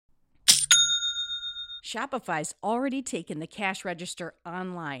Shopify's already taken the cash register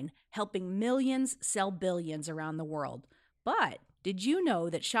online, helping millions sell billions around the world. But did you know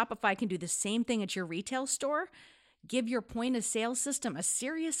that Shopify can do the same thing at your retail store? Give your point of sale system a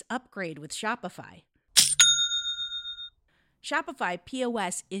serious upgrade with Shopify. Shopify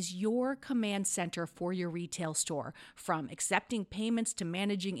POS is your command center for your retail store. From accepting payments to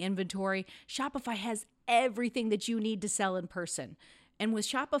managing inventory, Shopify has everything that you need to sell in person. And with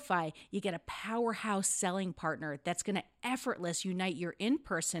Shopify, you get a powerhouse selling partner that's going to effortlessly unite your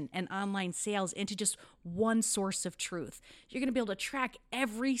in-person and online sales into just one source of truth. You're going to be able to track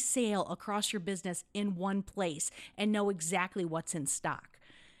every sale across your business in one place and know exactly what's in stock.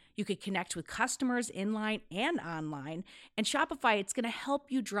 You could connect with customers inline and online. And Shopify, it's going to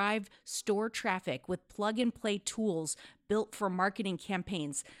help you drive store traffic with plug-and-play tools built for marketing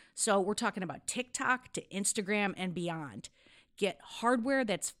campaigns. So we're talking about TikTok to Instagram and beyond. Get hardware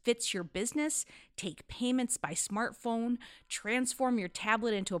that fits your business, take payments by smartphone, transform your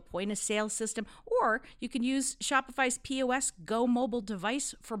tablet into a point-of-sale system, or you can use Shopify's POS Go mobile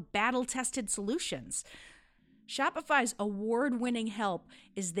device for battle-tested solutions. Shopify's award-winning help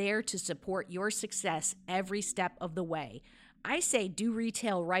is there to support your success every step of the way. I say do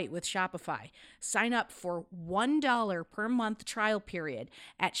retail right with Shopify. Sign up for $1 per month trial period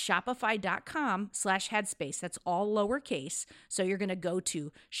at shopify.com/headspace. That's all lowercase. So you're going to go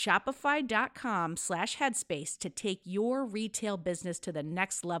to shopify.com/headspace to take your retail business to the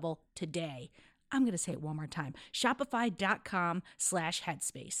next level today. I'm going to say it one more time.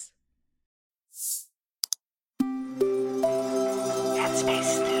 Shopify.com/headspace. Headspace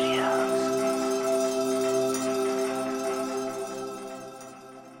Studios.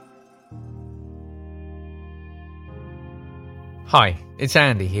 Hi, it's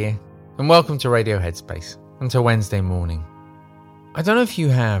Andy here, and welcome to Radio Headspace, until Wednesday morning. I don't know if you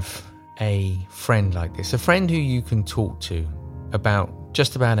have a friend like this, a friend who you can talk to about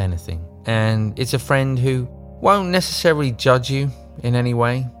just about anything, and it's a friend who won't necessarily judge you in any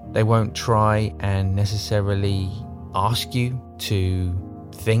way. They won't try and necessarily ask you to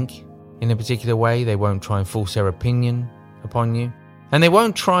think in a particular way. They won't try and force their opinion upon you, and they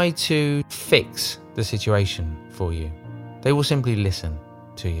won't try to fix the situation for you. They will simply listen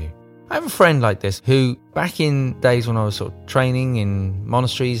to you. I have a friend like this who, back in days when I was sort of training in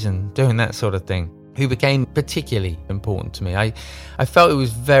monasteries and doing that sort of thing, who became particularly important to me. I felt it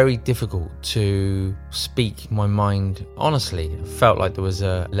was very difficult to speak my mind honestly. I felt like there was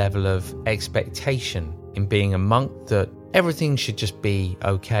a level of expectation in being a monk that everything should just be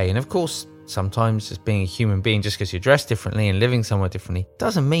okay. And of course, sometimes just being a human being, just because you're dressed differently and living somewhere differently,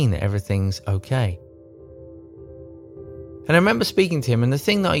 doesn't mean that everything's okay. And I remember speaking to him, and the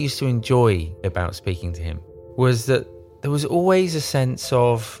thing that I used to enjoy about speaking to him was that there was always a sense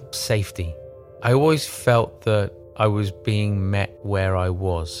of safety. I always felt that I was being met where I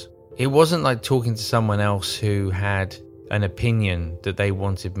was. It wasn't like talking to someone else who had an opinion that they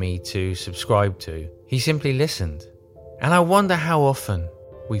wanted me to subscribe to. He simply listened. And I wonder how often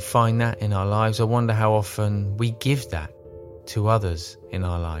we find that in our lives. I wonder how often we give that to others in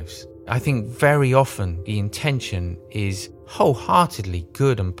our lives. I think very often the intention is wholeheartedly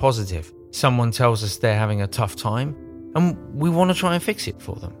good and positive. Someone tells us they're having a tough time, and we want to try and fix it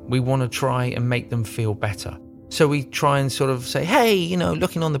for them. We want to try and make them feel better. So we try and sort of say, hey,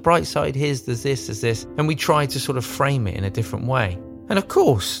 looking on the bright side, there's this. And we try to sort of frame it in a different way. And of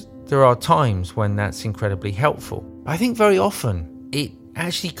course, there are times when that's incredibly helpful. I think very often it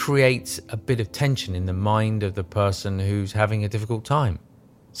actually creates a bit of tension in the mind of the person who's having a difficult time.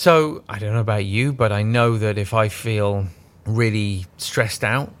 So I don't know about you, but I know that if I feel really stressed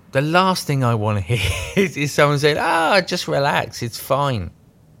out, the last thing I want to hear is someone saying, just relax, it's fine.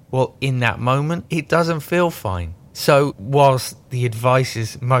 Well, in that moment, it doesn't feel fine. So whilst the advice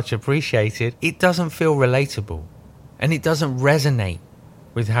is much appreciated, it doesn't feel relatable. And it doesn't resonate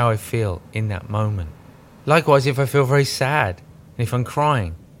with how I feel in that moment. Likewise, if I feel very sad, and if I'm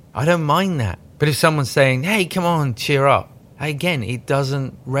crying, I don't mind that. But if someone's saying, hey, come on, cheer up, again, it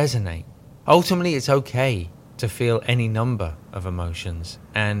doesn't resonate. Ultimately, it's okay to feel any number of emotions.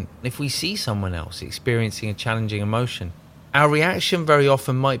 And if we see someone else experiencing a challenging emotion, our reaction very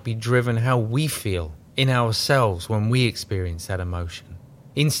often might be driven how we feel in ourselves when we experience that emotion.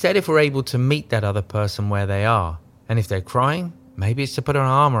 Instead, if we're able to meet that other person where they are, and if they're crying, maybe it's to put an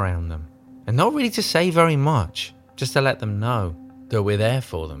arm around them. And not really to say very much, just to let them know that we're there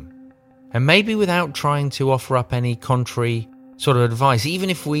for them. And maybe without trying to offer up any contrary sort of advice, even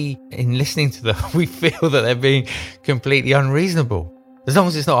if we, in listening to them, we feel that they're being completely unreasonable. As long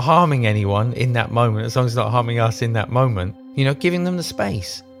as it's not harming anyone in that moment, as long as it's not harming us in that moment, giving them the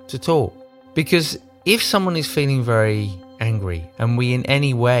space to talk. Because if someone is feeling very angry and we in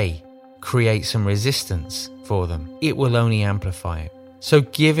any way create some resistance for them, it will only amplify it. So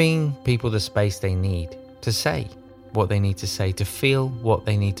giving people the space they need to say what they need to say, to feel what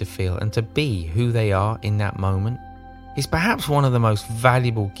they need to feel, and to be who they are in that moment is perhaps one of the most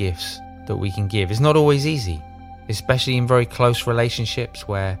valuable gifts that we can give. It's not always easy, especially in very close relationships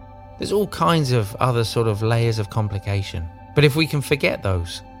where there's all kinds of other sort of layers of complication. But if we can forget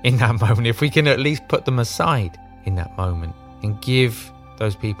those in that moment, if we can at least put them aside in that moment and give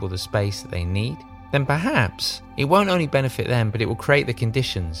those people the space that they need, then perhaps it won't only benefit them, but it will create the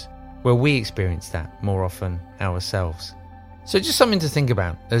conditions where we experience that more often ourselves. So just something to think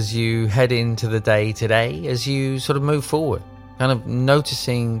about as you head into the day today, as you sort of move forward, kind of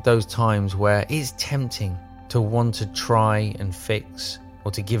noticing those times where it's tempting to want to try and fix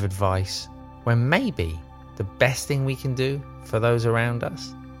or to give advice, when maybe the best thing we can do for those around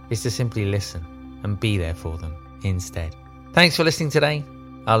us is to simply listen and be there for them instead. Thanks for listening today.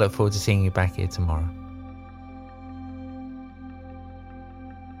 I look forward to seeing you back here tomorrow.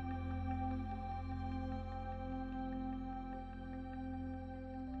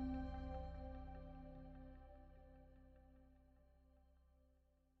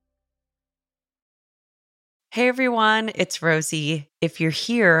 Hey everyone, it's Rosie. If you're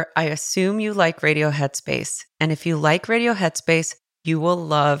here, I assume you like Radio Headspace. And if you like Radio Headspace, you will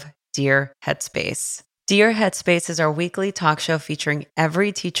love Dear Headspace. Dear Headspace is our weekly talk show featuring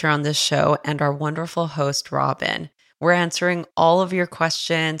every teacher on this show and our wonderful host, Robin. We're answering all of your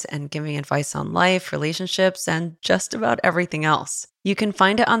questions and giving advice on life, relationships, and just about everything else. You can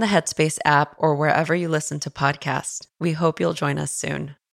find it on the Headspace app or wherever you listen to podcasts. We hope you'll join us soon.